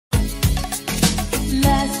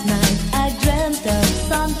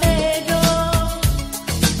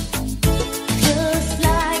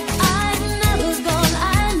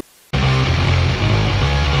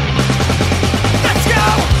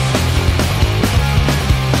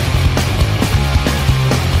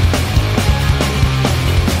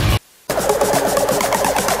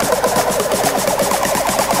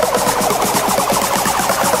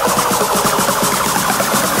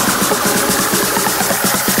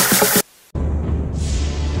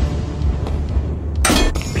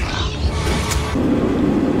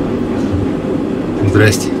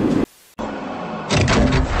Здрасте.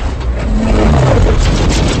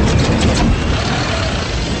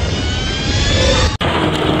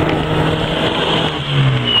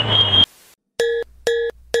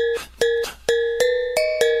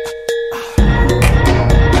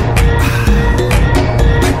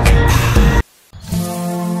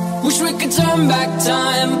 Wish we could turn back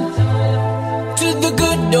time to the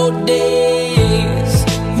good old days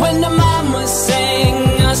when the mama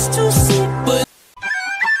sang us to sleep. But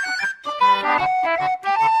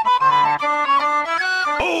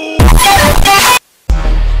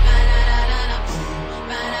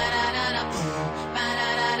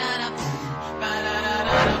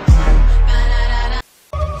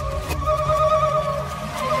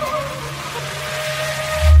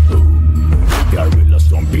gorillas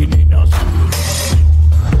stomping in us.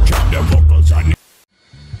 Drop the vocals on it.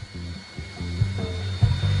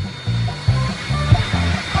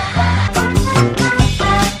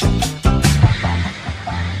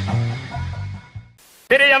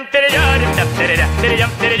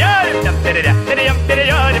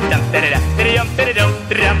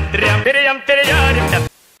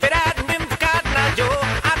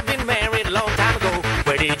 I've been married a long time ago.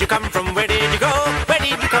 Where did you come from? Where did you go? Where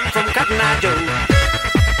did you come from, Cotton Eye Joe?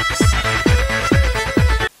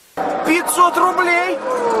 500 рублей!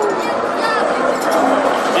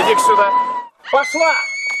 Иди сюда. Пошла!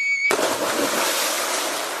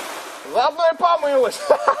 Заодно и помылась.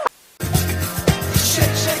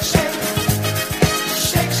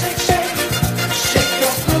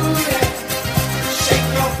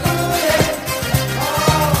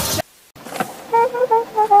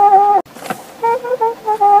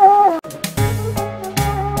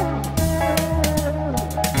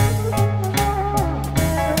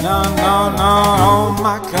 No, no, no, oh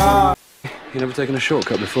my God. You never taken a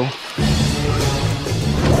shortcut before?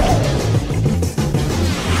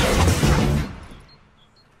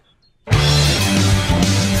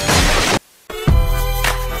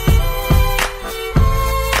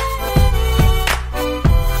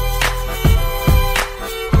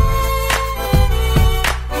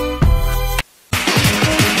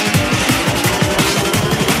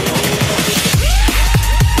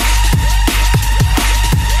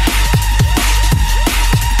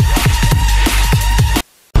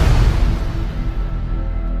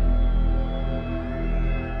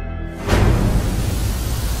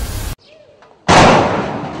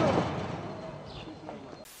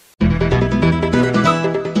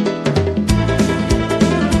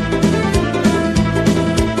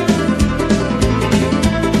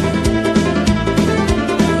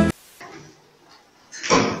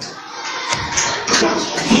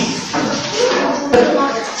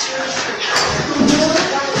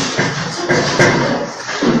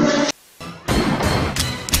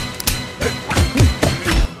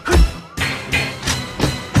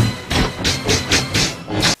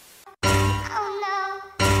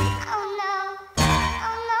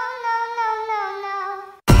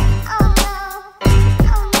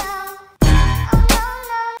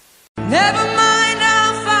 never mind,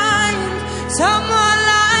 I'll find someone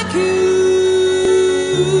like you.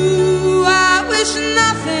 I wish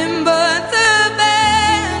nothing but the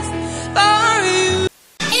best for you.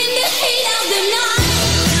 In the heat of the night,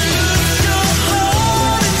 your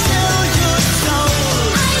heart until your soul.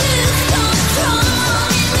 I lose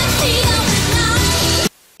control in the heat of the night.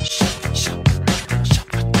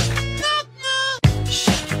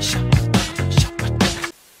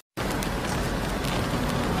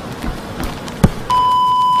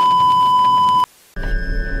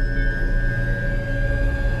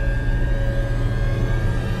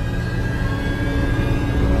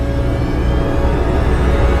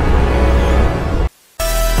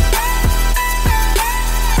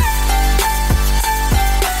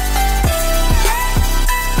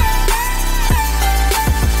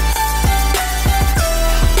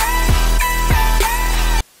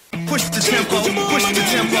 Push the tempo, push the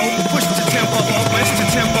tempo, push the tempo, push the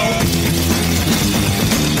tempo.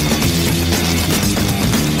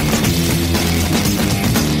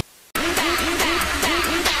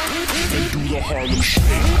 Do the Harlem Shake.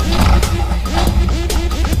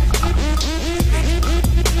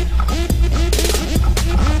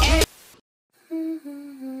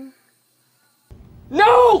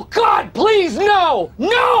 No! God, please, no!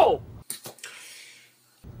 No!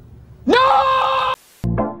 No!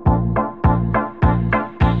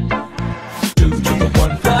 2 to the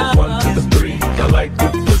 1, from the 1 to the 3. I like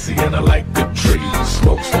good pussy and I like good trees.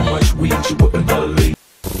 Smoke so much weed you wouldn't believe.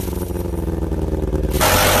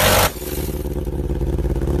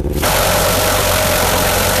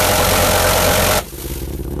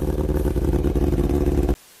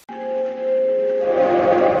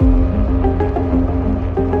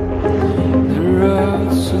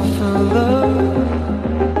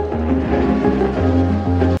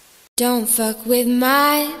 Don't fuck with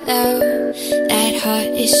my love. That heart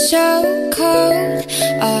is so cold.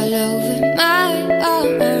 All over my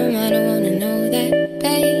arm. I don't